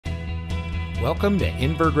Welcome to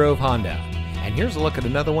Inver Grove Honda, and here's a look at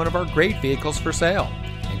another one of our great vehicles for sale,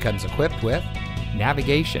 and comes equipped with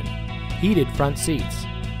navigation, heated front seats,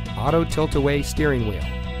 auto tilt-away steering wheel,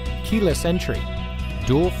 keyless entry,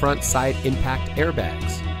 dual front side impact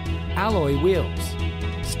airbags, alloy wheels,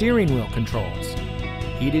 steering wheel controls,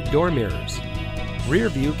 heated door mirrors, rear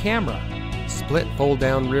view camera, split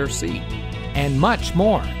fold-down rear seat, and much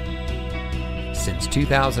more. Since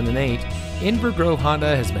 2008, Inver Grove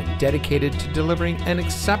Honda has been dedicated to delivering an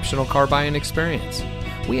exceptional car buying experience.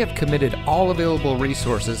 We have committed all available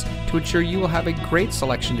resources to ensure you will have a great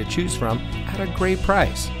selection to choose from at a great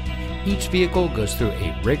price. Each vehicle goes through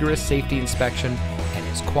a rigorous safety inspection and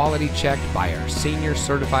is quality checked by our senior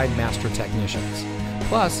certified master technicians.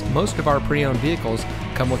 Plus, most of our pre-owned vehicles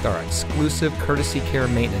come with our exclusive Courtesy Care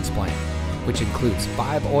maintenance plan, which includes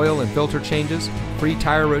 5 oil and filter changes, free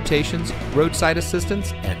tire rotations, roadside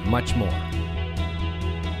assistance, and much more.